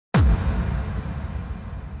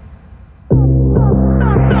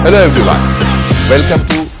Hello everyone, welcome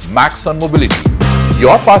to Maxson Mobility,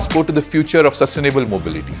 your passport to the future of sustainable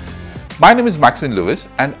mobility. My name is Maxson Lewis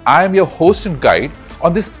and I am your host and guide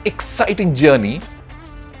on this exciting journey.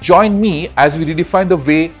 Join me as we redefine the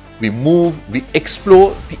way we move, we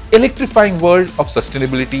explore the electrifying world of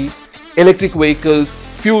sustainability, electric vehicles,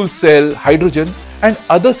 fuel cell, hydrogen and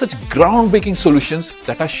other such groundbreaking solutions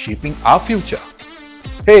that are shaping our future.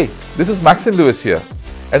 Hey, this is Maxson Lewis here,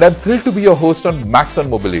 and I'm thrilled to be your host on Maxson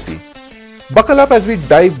Mobility. Buckle up as we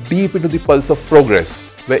dive deep into the pulse of progress,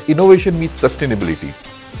 where innovation meets sustainability.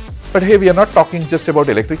 But hey, we are not talking just about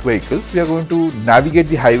electric vehicles. We are going to navigate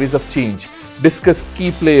the highways of change, discuss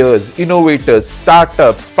key players, innovators,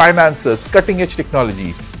 startups, financiers, cutting-edge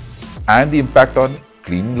technology, and the impact on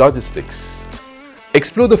clean logistics.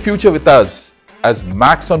 Explore the future with us as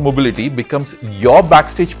Maxson Mobility becomes your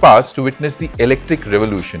backstage pass to witness the electric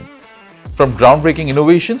revolution. From groundbreaking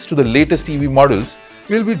innovations to the latest EV models,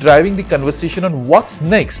 we'll be driving the conversation on what's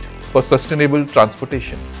next for sustainable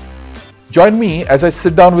transportation. Join me as I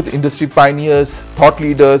sit down with industry pioneers, thought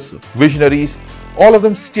leaders, visionaries, all of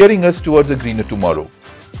them steering us towards a greener tomorrow.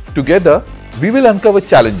 Together, we will uncover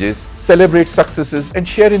challenges, celebrate successes, and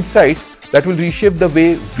share insights that will reshape the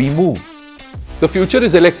way we move. The future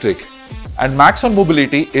is electric, and Maxson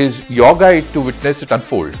Mobility is your guide to witness it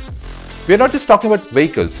unfold. We are not just talking about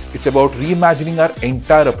vehicles, it's about reimagining our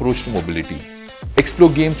entire approach to mobility.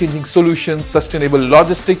 Explore game-changing solutions, sustainable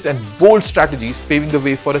logistics and bold strategies paving the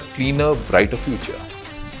way for a cleaner, brighter future.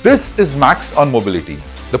 This is Maxson Mobility,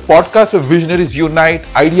 the podcast where visionaries unite,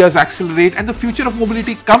 ideas accelerate and the future of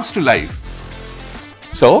mobility comes to life.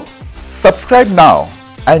 So, subscribe now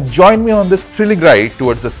and join me on this thrilling ride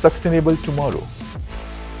towards a sustainable tomorrow.